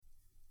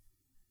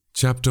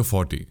Chapter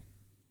 40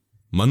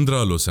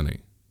 Mandhiralosanai.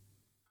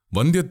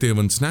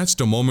 Vandiyathevan snatched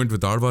a moment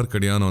with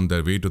Alvarkadiyan on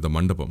their way to the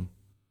mandapam.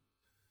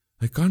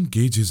 "I can't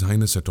gauge His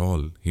Highness at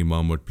all," he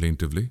murmured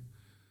plaintively.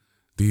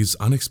 "These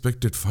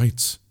unexpected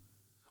fights.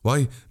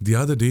 Why, the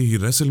other day he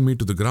wrestled me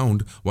to the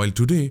ground, while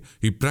today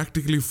he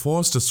practically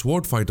forced a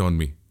sword fight on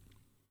me.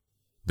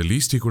 The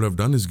least he could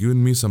have done is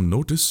given me some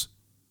notice,"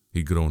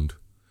 he groaned.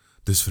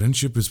 "This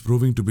friendship is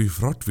proving to be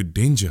fraught with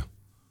danger."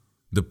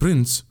 The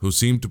prince, who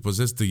seemed to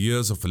possess the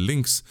ears of a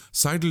lynx,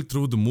 sidled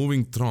through the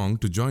moving throng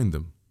to join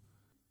them.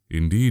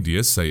 "Indeed,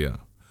 yes, Sire.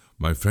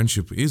 My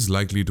friendship is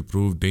likely to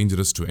prove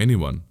dangerous to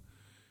anyone.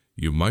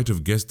 You might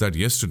have guessed that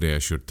yesterday, I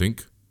should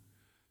think,"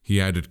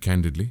 he added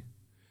candidly.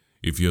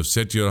 "If you have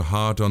set your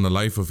heart on a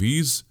life of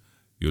ease,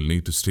 you'll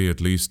need to stay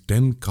at least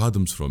 10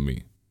 kadams from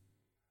me."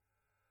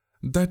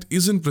 "That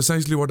isn't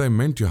precisely what I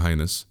meant, Your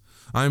Highness.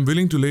 I am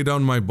willing to lay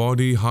down my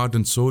body, heart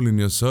and soul in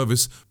your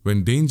service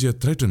when danger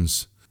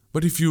threatens.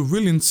 But if you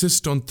will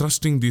insist on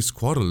thrusting these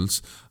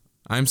quarrels,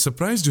 I am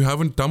surprised you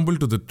haven't tumbled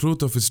to the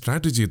truth of his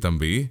strategy,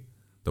 Thambi,"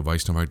 the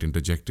Vaishnavite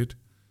interjected.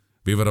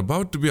 "We were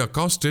about to be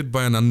accosted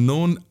by an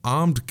unknown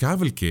armed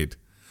cavalcade.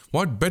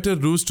 What better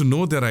ruse to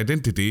know their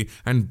identity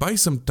and buy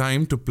some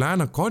time to plan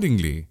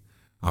accordingly?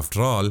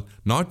 After all,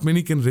 not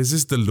many can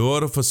resist the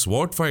lure of a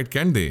sword fight,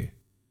 can they?"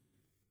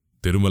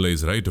 "Tirumala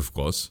is right, of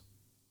course,"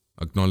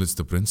 acknowledged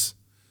the prince.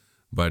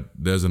 "But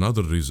there's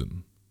another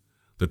reason.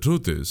 The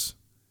truth is,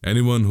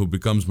 anyone who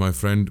becomes my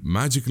friend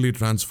magically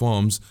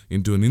transforms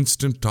into an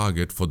instant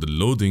target for the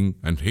loathing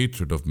and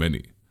hatred of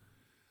many.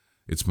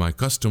 It's my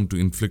custom to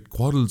inflict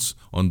quarrels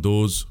on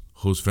those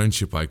whose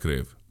friendship I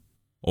crave.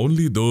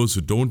 Only those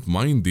who don't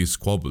mind these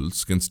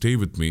squabbles can stay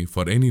with me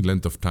for any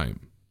length of time."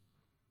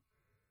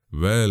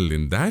 "Well,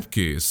 in that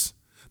case,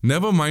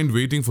 never mind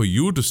waiting for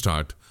you to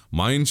start.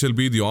 Mine shall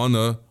be the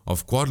honor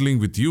of quarreling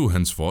with you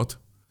henceforth.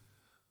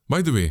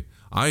 By the way,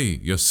 I,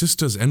 your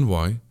sister's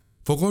envoy,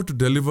 forgot to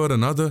deliver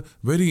another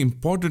very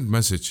important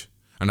message,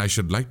 and I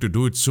should like to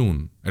do it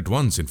soon, at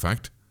once in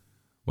fact,"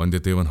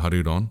 Vandiyathevan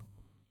hurried on.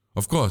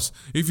 "Of course,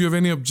 if you have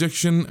any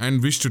objection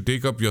and wish to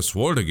take up your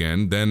sword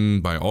again,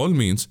 then by all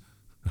means—"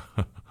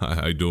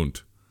 "I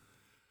don't.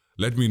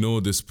 Let me know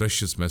this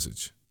precious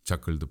message,"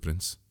 chuckled the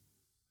prince.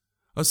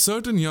 "A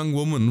certain young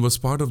woman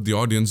was part of the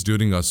audience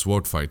during our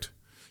sword fight.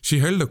 She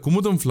held a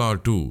kumudam flower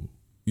too.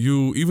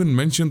 You even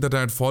mentioned that I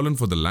had fallen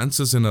for the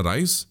lances in her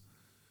eyes.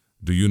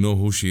 Do you know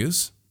who she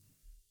is?"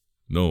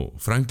 "No,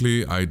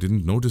 frankly, I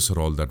didn't notice her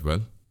all that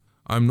well.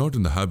 I'm not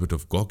in the habit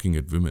of gawking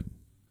at women.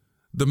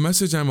 The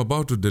message I'm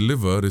about to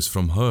deliver is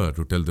from her,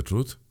 to tell the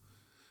truth.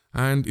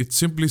 And it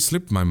simply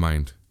slipped my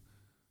mind.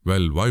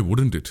 Well, why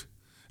wouldn't it?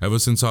 Ever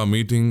since our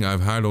meeting,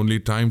 I've had only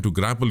time to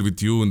grapple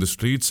with you in the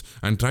streets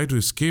and try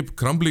to escape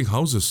crumbling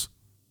houses.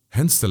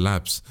 Hence the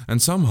lapse,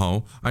 and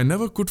somehow I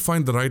never could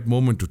find the right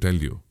moment to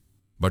tell you.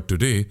 But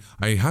today,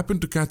 I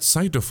happened to catch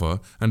sight of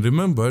her and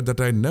remembered that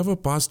I never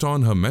passed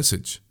on her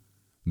message.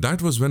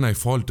 That was when I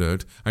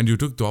faltered, and you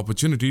took the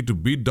opportunity to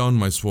beat down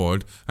my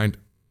sword and—"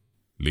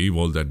 "Leave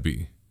all that be.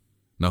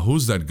 Now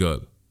who's that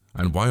girl,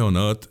 and why on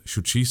earth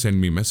should she send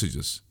me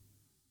messages?"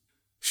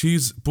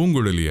 "She's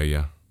Pungudali,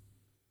 Ayya."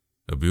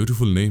 "A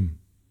beautiful name,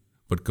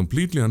 but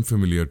completely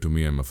unfamiliar to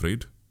me, I'm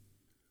afraid.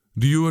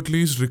 Do you at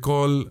least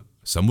recall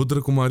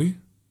Samudra Kumari?"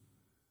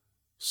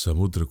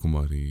 Samudra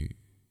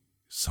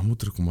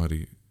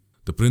Kumari.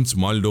 The prince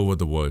mulled over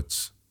the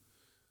words.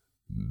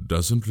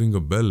 "Doesn't ring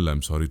a bell,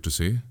 I'm sorry to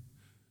say.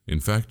 In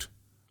fact,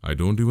 I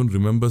don't even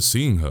remember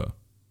seeing her.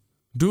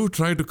 Do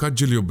try to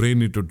cudgel your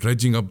brain into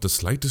dredging up the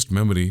slightest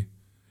memory.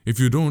 If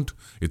you don't,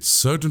 it's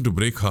certain to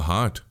break her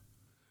heart.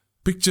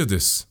 Picture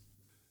this.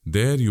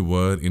 There you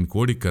were in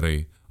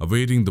Kodikarai,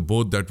 awaiting the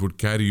boat that would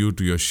carry you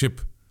to your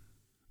ship.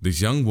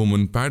 This young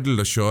woman paddled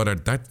ashore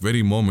at that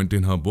very moment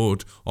in her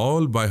boat,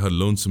 all by her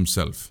lonesome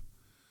self.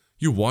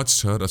 You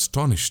watched her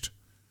astonished.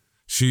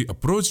 She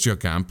approached your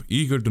camp,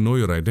 eager to know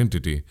your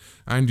identity,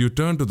 and you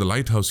turned to the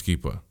lighthouse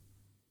keeper.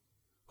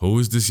 'Who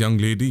is this young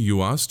lady?'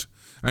 you asked,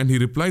 and he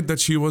replied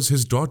that she was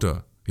his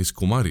daughter, his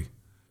Kumari.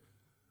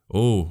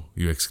 'Oh,'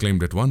 you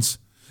exclaimed at once,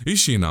 'is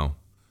she now?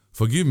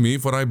 Forgive me,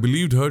 for I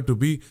believed her to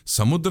be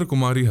Samudra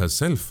Kumari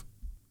herself.'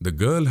 The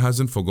girl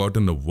hasn't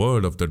forgotten a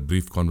word of that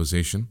brief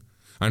conversation,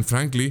 and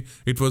frankly,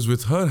 it was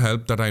with her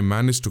help that I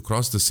managed to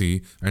cross the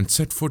sea and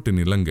set foot in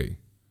Ilangai.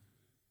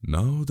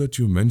 Now that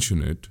you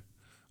mention it,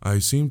 I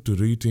seem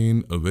to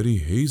retain a very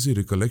hazy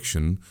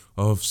recollection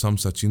of some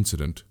such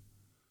incident.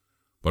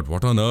 But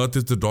what on earth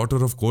is the daughter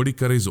of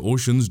Kodikarai's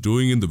oceans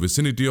doing in the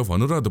vicinity of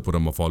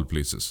Anuradhapuram of all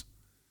places?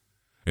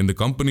 In the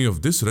company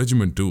of this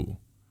regiment too?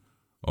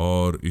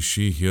 Or is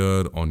she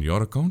here on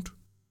your account?"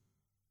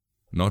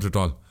 "Not at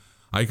all.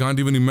 I can't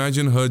even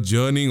imagine her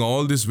journeying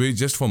all this way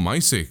just for my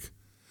sake.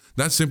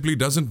 That simply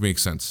doesn't make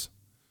sense.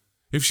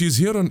 If she's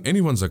here on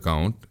anyone's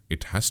account,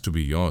 it has to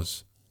be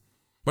yours.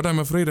 But I'm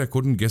afraid I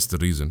couldn't guess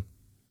the reason."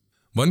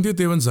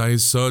 Vandiyathevan's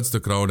eyes searched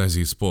the crowd as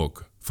he spoke,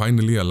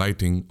 finally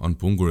alighting on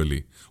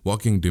Pungudali,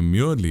 walking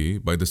demurely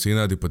by the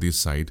Senadipati's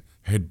side,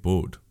 head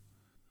bowed.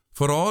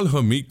 For all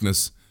her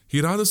meekness,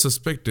 he rather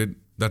suspected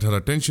that her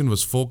attention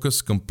was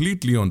focused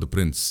completely on the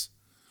prince.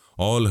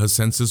 All her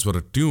senses were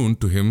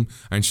attuned to him,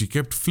 and she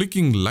kept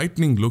flicking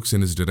lightning looks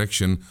in his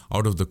direction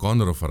out of the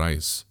corner of her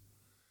eyes.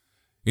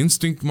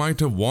 Instinct might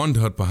have warned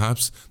her,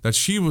 perhaps, that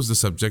she was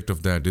the subject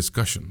of their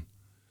discussion.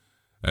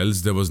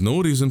 Else there was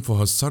no reason for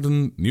her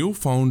sudden,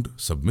 newfound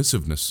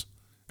submissiveness,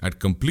 at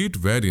complete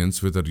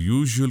variance with her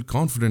usual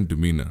confident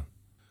demeanor.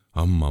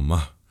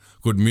 Mama,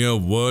 could mere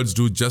words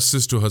do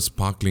justice to her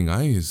sparkling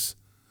eyes?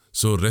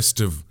 So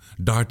restive,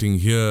 darting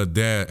here,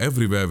 there,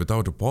 everywhere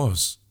without a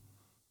pause.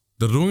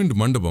 The ruined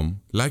mandapam,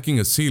 lacking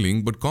a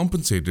ceiling but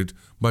compensated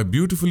by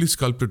beautifully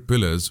sculpted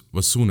pillars,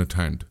 was soon at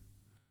hand.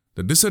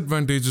 The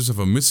disadvantages of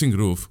a missing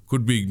roof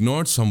could be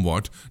ignored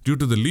somewhat due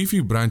to the leafy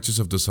branches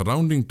of the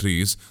surrounding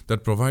trees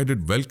that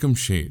provided welcome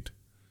shade.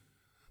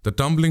 The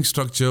tumbling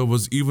structure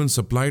was even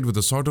supplied with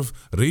a sort of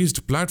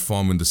raised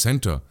platform in the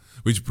center,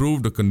 which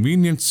proved a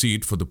convenient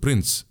seat for the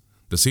prince,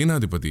 the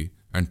Senadipati,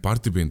 and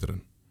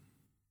Parthibendran.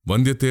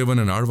 Vandyadevan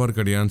and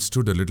Alvarkadiyan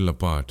stood a little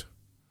apart.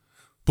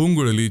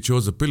 Pungudali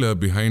chose a pillar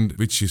behind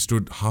which she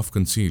stood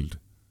half-concealed,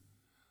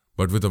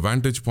 but with a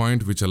vantage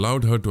point which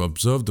allowed her to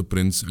observe the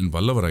prince and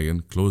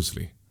Vallavarayan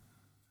closely.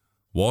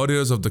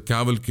 Warriors of the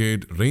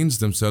cavalcade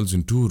ranged themselves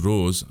in 2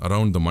 rows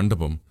around the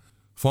mandapam,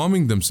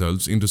 forming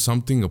themselves into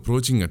something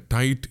approaching a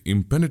tight,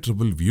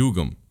 impenetrable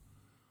vyugam.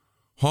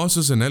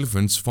 Horses and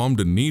elephants formed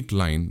a neat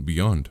line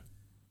beyond.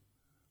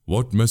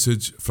 "What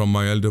message from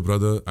my elder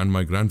brother and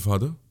my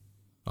grandfather?"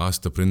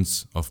 asked the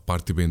prince of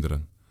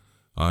Parthibendran.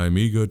 "I am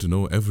eager to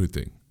know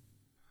everything."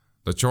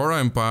 "The Chora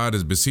Empire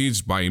is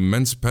besieged by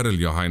immense peril,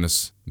 Your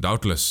Highness.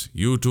 Doubtless,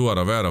 you too are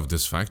aware of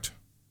this fact."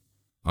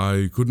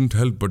 "I couldn't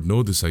help but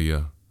know this,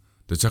 Ayya.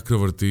 The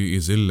Chakravarti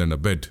is ill and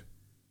abed."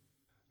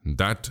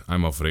 "That,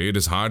 I'm afraid,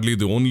 is hardly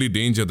the only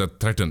danger that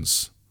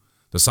threatens.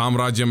 The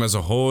Samrajyam as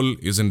a whole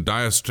is in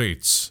dire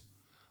straits.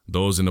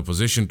 Those in a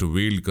position to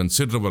wield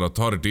considerable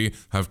authority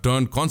have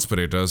turned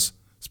conspirators,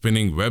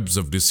 spinning webs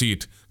of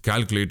deceit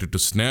calculated to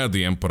snare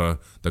the emperor,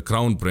 the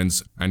crown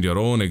prince, and your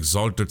own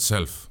exalted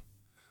self.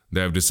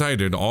 They have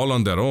decided all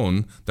on their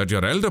own that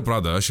your elder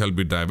brother shall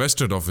be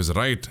divested of his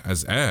right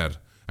as heir,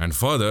 and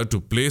further to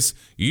place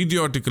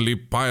idiotically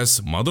pious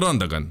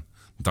Madurandagan,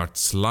 that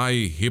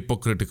sly,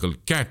 hypocritical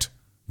cat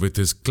with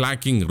his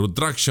clacking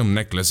Rudraksham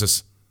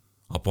necklaces,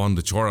 upon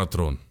the Chora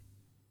throne.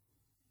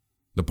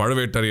 The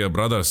Padavettariyar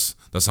brothers,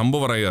 the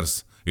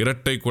Sambavarayars,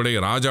 Irattai Kodai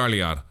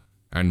Rajaliyar,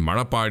 and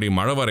Madapadi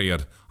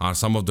Madavarayar are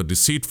some of the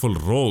deceitful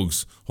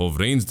rogues who have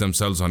ranged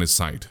themselves on his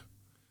side.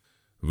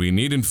 We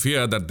needn't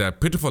fear that their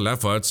pitiful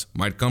efforts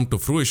might come to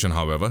fruition,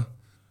 however.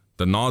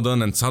 The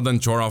northern and southern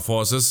Chora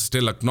forces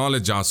still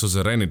acknowledge our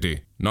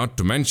suzerainty, not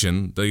to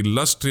mention the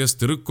illustrious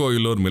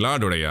Tirukkoilur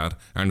Miladudayar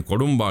and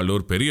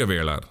Kodumbalur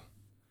Periyavelar.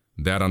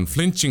 Their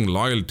unflinching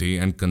loyalty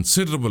and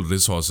considerable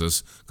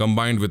resources,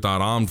 combined with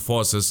our armed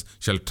forces,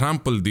 shall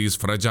trample these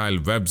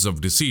fragile webs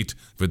of deceit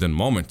within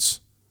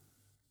moments.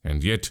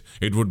 And yet,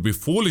 it would be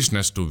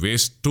foolishness to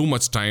waste too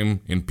much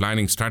time in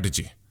planning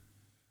strategy.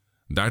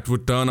 That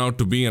would turn out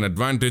to be an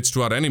advantage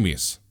to our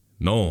enemies.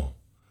 No,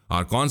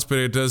 our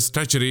conspirators'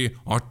 treachery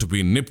ought to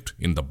be nipped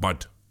in the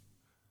bud.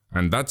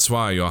 And that's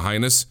why, Your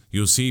Highness,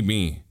 you see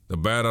me, the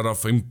bearer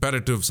of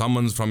imperative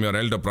summons from your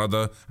elder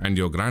brother and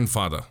your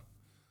grandfather.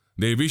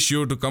 They wish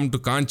you to come to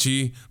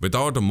Kanchi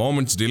without a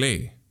moment's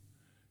delay.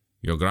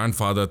 Your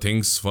grandfather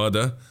thinks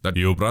further that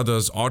you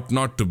brothers ought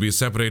not to be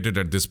separated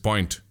at this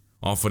point,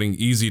 offering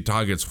easy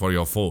targets for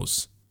your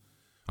foes.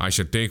 I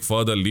should take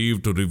further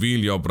leave to reveal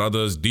your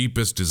brother's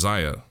deepest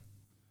desire.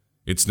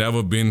 It's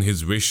never been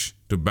his wish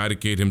to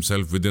barricade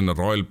himself within a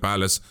royal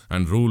palace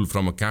and rule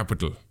from a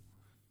capital.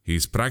 He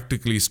is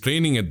practically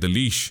straining at the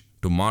leash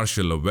to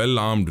marshal a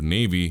well-armed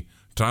navy,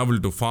 travel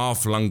to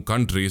far-flung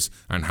countries,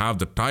 and have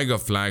the tiger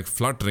flag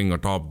fluttering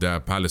atop their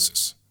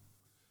palaces.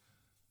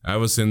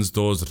 Ever since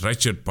those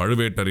wretched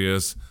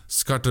Padavettariyars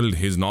scuttled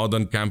his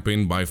northern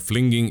campaign by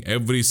flinging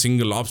every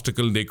single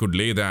obstacle they could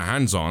lay their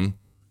hands on,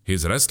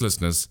 his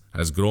restlessness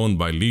has grown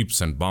by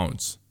leaps and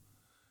bounds.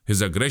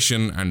 His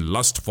aggression and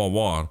lust for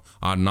war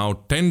are now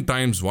 10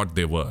 times what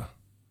they were.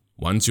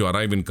 Once you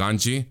arrive in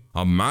Kanchi,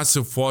 a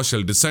massive force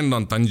shall descend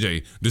on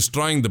Tanjai,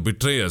 destroying the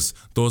betrayers,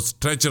 those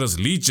treacherous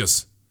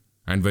leeches.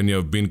 And when you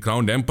have been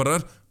crowned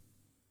emperor,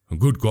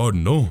 good God,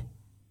 no.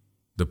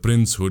 The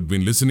prince, who had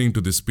been listening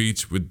to this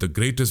speech with the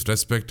greatest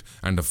respect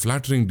and a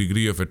flattering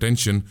degree of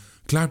attention,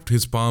 clapped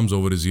his palms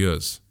over his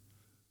ears.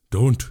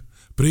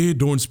 Pray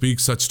don't speak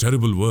such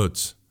terrible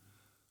words.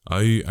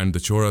 I and the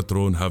Chora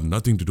throne have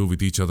nothing to do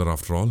with each other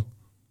after all.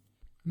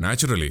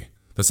 Naturally,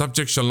 the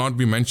subject shall not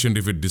be mentioned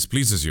if it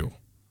displeases you.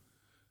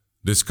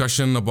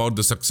 Discussion about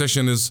the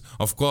succession is,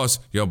 of course,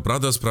 your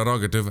brother's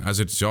prerogative as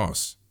it's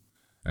yours.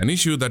 An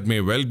issue that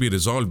may well be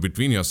resolved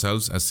between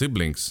yourselves as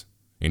siblings.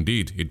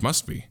 Indeed, it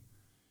must be.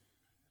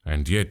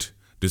 And yet,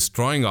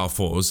 destroying our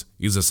foes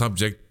is a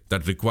subject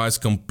that requires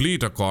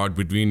complete accord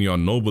between your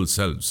noble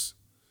selves.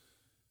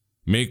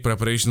 Make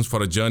preparations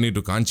for a journey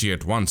to Kanchi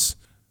at once.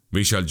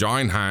 We shall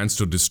join hands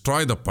to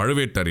destroy the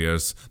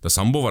Padavettariyars, the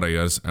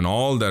Sambavarayars, and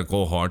all their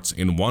cohorts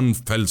in one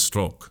fell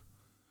stroke.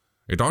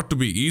 It ought to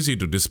be easy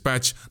to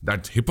dispatch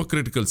that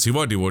hypocritical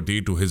Siva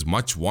devotee to his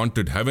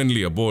much-wanted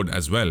heavenly abode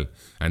as well,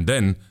 and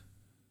then,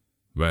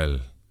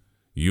 well,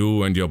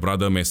 you and your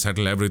brother may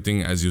settle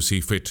everything as you see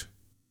fit,"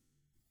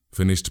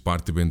 finished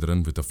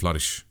Parthibendran with a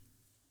flourish.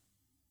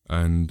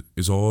 "And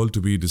is all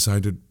to be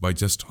decided by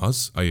just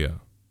us,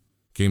 Ayya?"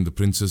 came the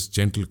prince's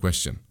gentle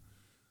question.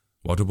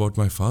 "What about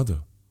my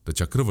father, the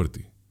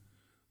Chakravarti?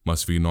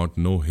 Must we not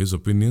know his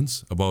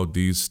opinions about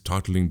these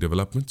startling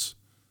developments?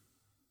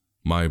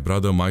 My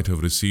brother might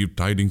have received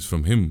tidings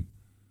from him,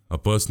 a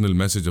personal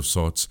message of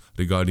sorts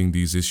regarding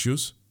these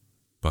issues.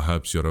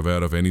 Perhaps you're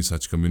aware of any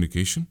such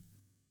communication?"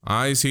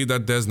 "I see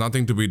that there's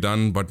nothing to be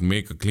done but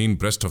make a clean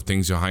breast of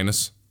things, Your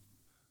Highness.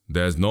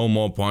 There's no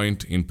more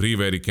point in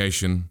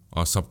prevarication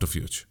or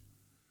subterfuge.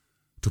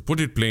 To put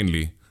it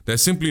plainly,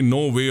 there's simply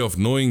no way of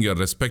knowing your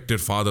respected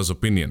father's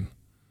opinion.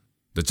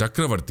 The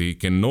Chakravarti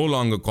can no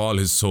longer call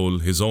his soul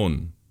his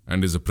own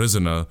and is a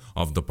prisoner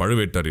of the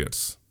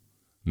Paduvettariyars.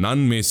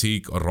 None may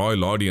seek a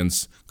royal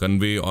audience,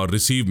 convey or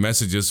receive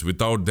messages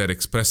without their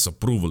express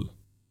approval.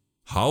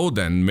 How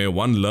then may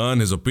one learn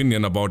his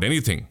opinion about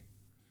anything?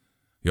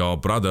 Your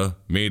brother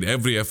made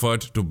every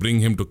effort to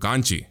bring him to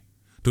Kanchi,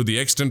 to the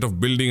extent of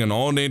building an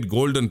ornate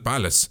golden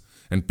palace,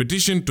 and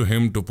petitioned to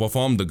him to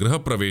perform the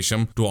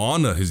Grihapravesham to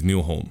honor his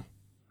new home.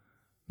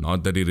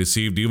 Not that he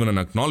received even an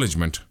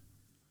acknowledgement.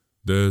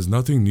 There's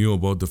nothing new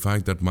about the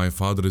fact that my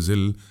father is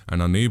ill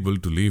and unable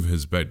to leave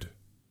his bed.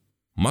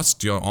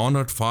 Must your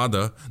honored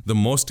father, the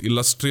most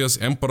illustrious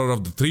emperor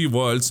of the three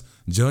worlds,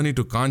 journey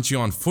to Kanchi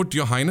on foot,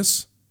 Your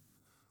Highness?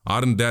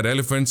 Aren't there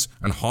elephants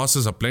and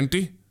horses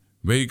aplenty?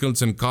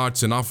 Vehicles and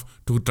carts enough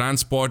to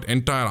transport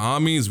entire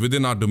armies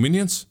within our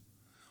dominions?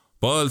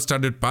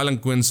 Pearl-studded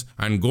palanquins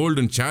and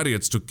golden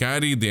chariots to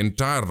carry the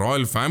entire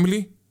royal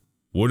family?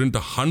 Wouldn't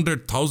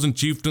 100,000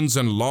 chieftains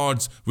and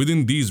lords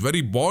within these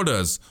very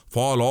borders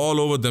fall all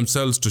over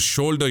themselves to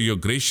shoulder your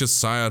gracious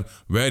sire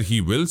where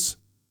he wills?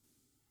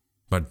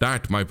 But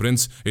that, my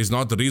prince, is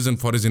not the reason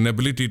for his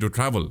inability to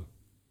travel.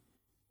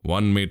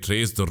 One may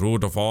trace the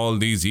root of all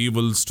these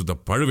evils to the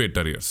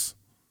Paduvettariyars.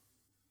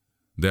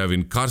 They have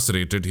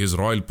incarcerated his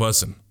royal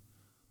person.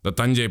 The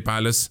Tanjai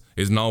palace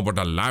is now but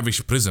a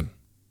lavish prison.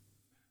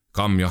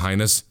 Come, Your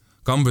Highness,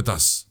 come with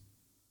us."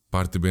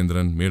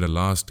 Parthibendran made a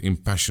last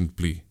impassioned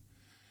plea.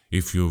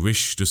 "If you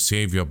wish to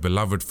save your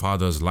beloved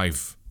father's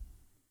life."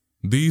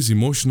 These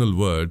emotional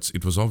words,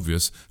 it was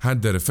obvious,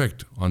 had their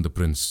effect on the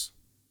prince.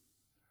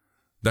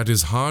 That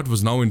his heart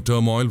was now in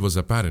turmoil was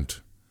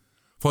apparent.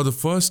 For the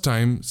first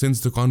time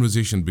since the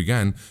conversation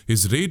began,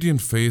 his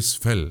radiant face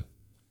fell.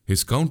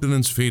 His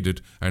countenance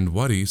faded and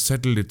worry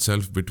settled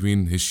itself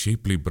between his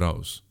shapely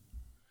brows.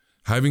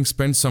 Having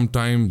spent some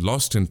time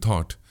lost in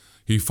thought,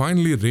 he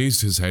finally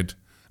raised his head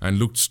and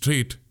looked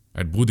straight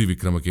at Budi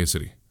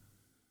Vikramakesari.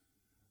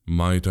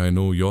 "Might I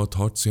know your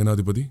thoughts,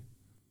 Senadipati?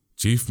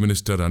 Chief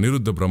Minister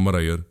Aniruddha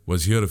Brahmarayar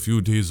was here a few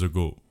days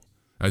ago.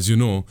 As you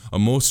know, a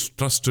most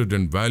trusted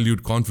and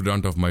valued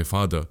confidant of my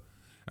father,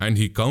 and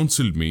he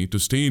counselled me to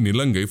stay in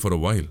Ilangai for a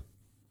while.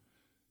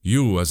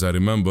 You, as I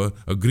remember,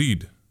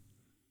 agreed.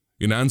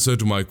 In answer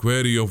to my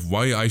query of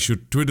why I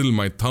should twiddle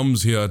my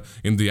thumbs here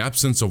in the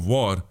absence of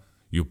war,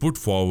 you put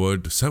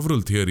forward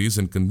several theories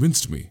and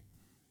convinced me.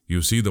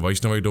 You see the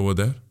Vaishnavite over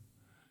there?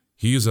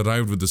 He has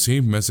arrived with the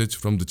same message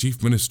from the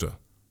Chief Minister.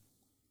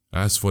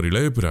 As for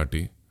Ilaya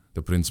Pirati,"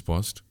 the prince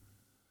paused,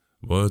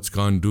 "words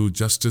can't do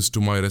justice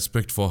to my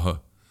respect for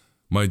her.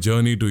 My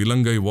journey to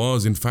Ilangai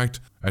was, in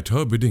fact, at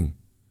her bidding.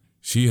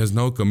 She has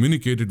now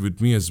communicated with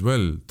me as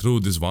well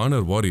through this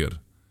Vanar warrior.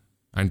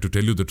 And to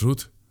tell you the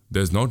truth,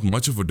 there's not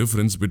much of a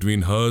difference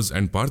between hers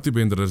and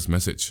Parthibendra's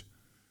message.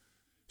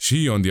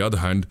 She, on the other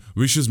hand,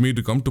 wishes me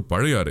to come to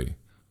Padayare,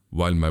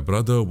 while my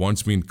brother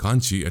wants me in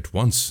Kanchi at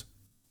once.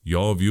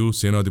 Your view,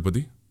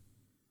 Senadipati?"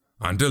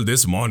 "Until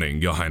this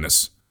morning, Your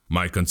Highness,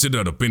 my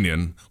considered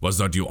opinion was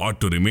that you ought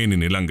to remain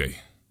in Ilangai.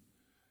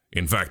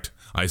 In fact,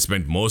 I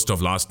spent most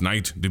of last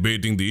night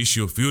debating the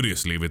issue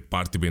furiously with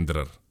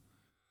Parthibendrar.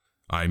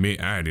 I may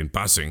add in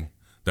passing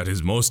that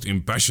his most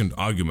impassioned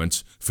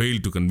arguments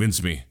failed to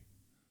convince me.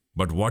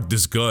 But what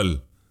this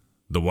girl,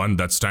 the one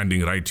that's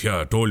standing right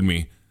here, told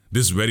me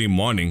this very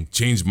morning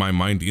changed my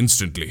mind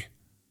instantly,"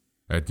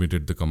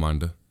 admitted the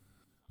commander.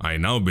 "I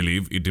now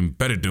believe it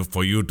imperative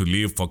for you to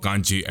leave for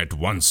Kanchi at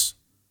once."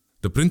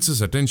 The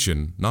prince's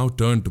attention now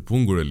turned to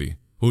Pungurali,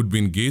 who'd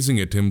been gazing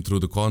at him through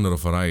the corner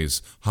of her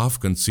eyes, half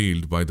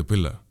concealed by the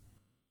pillar.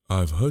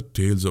 "I've heard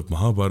tales of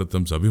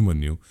Mahabharatam's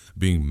Abhimanyu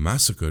being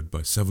massacred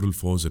by several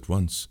foes at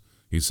once,"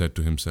 he said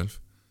to himself.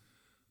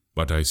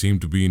 "But I seem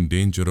to be in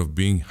danger of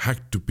being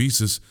hacked to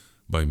pieces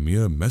by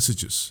mere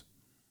messages."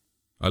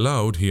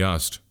 Aloud he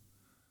asked,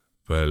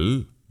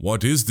 "Well,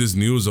 what is this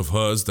news of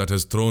hers that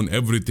has thrown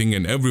everything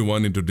and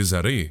everyone into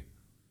disarray?"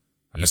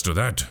 "As to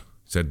that,"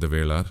 said the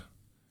Velar,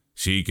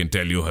 "she can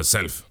tell you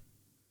herself."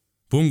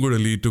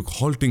 Pungurali took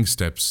halting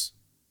steps,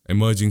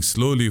 emerging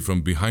slowly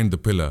from behind the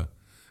pillar,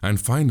 and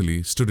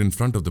finally stood in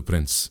front of the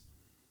prince.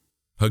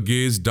 Her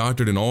gaze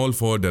darted in all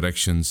four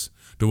directions,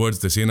 towards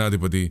the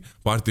Senadipati,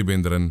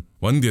 Parthibendran,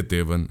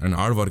 Vandyadevan, and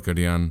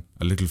Alvarkadiyan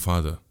a little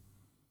farther.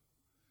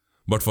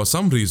 But for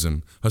some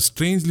reason, her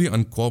strangely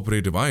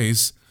uncooperative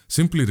eyes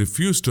simply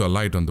refused to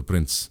alight on the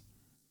prince.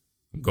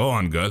 "Go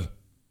on, girl,"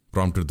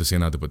 prompted the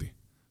Senadipati.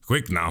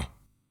 "Quick now."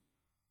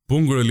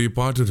 Pungurali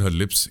parted her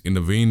lips in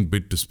a vain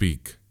bid to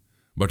speak,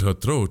 but her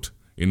throat,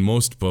 in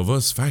most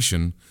perverse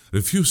fashion,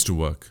 refused to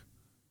work.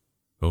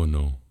 "Oh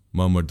no,"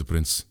 murmured the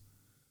prince.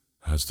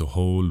 "Has the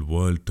whole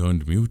world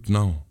turned mute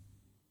now?"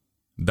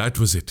 That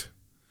was it.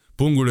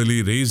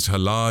 Pungurali raised her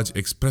large,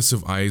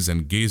 expressive eyes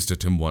and gazed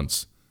at him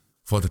once,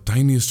 for the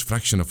tiniest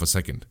fraction of a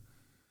second.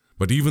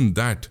 But even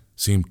that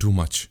seemed too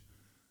much.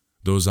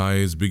 Those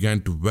eyes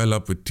began to well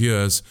up with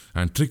tears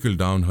and trickle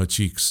down her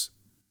cheeks.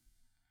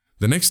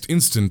 The next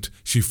instant,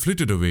 she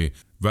flitted away,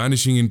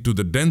 vanishing into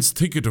the dense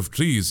thicket of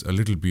trees a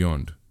little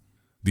beyond.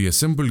 The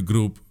assembled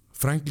group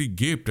frankly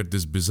gaped at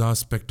this bizarre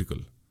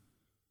spectacle.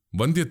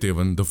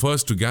 Vandyadevan, the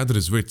first to gather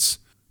his wits,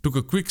 took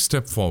a quick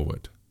step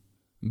forward.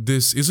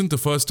 "This isn't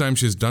the first time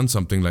she's done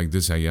something like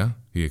this, Ayya,"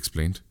 he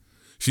explained.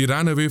 "She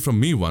ran away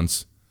from me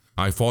once.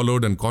 I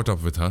followed and caught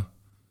up with her.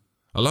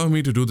 Allow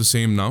me to do the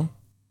same now?"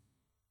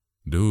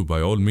 "Do,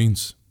 by all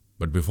means.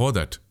 But before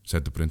that,"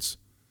 said the prince,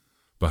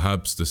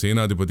 "perhaps the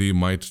Senadipati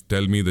might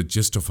tell me the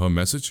gist of her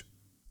message?"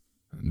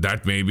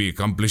 "That may be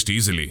accomplished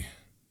easily.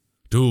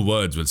 2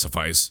 words will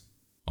suffice,"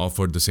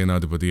 offered the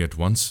Senadipati at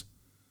once.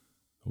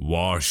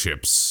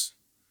 "Warships.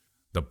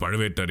 The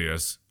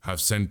Parvatarias have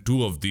sent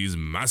 2 of these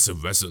massive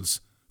vessels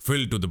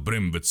filled to the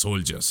brim with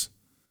soldiers.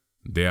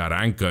 They are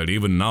anchored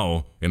even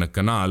now in a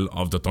canal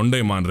of the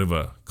Tondaiman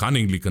river,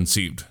 cunningly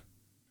conceived.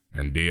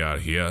 And they are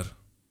here,"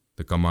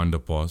 the commander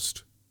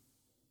paused,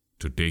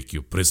 "to take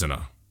you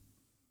prisoner."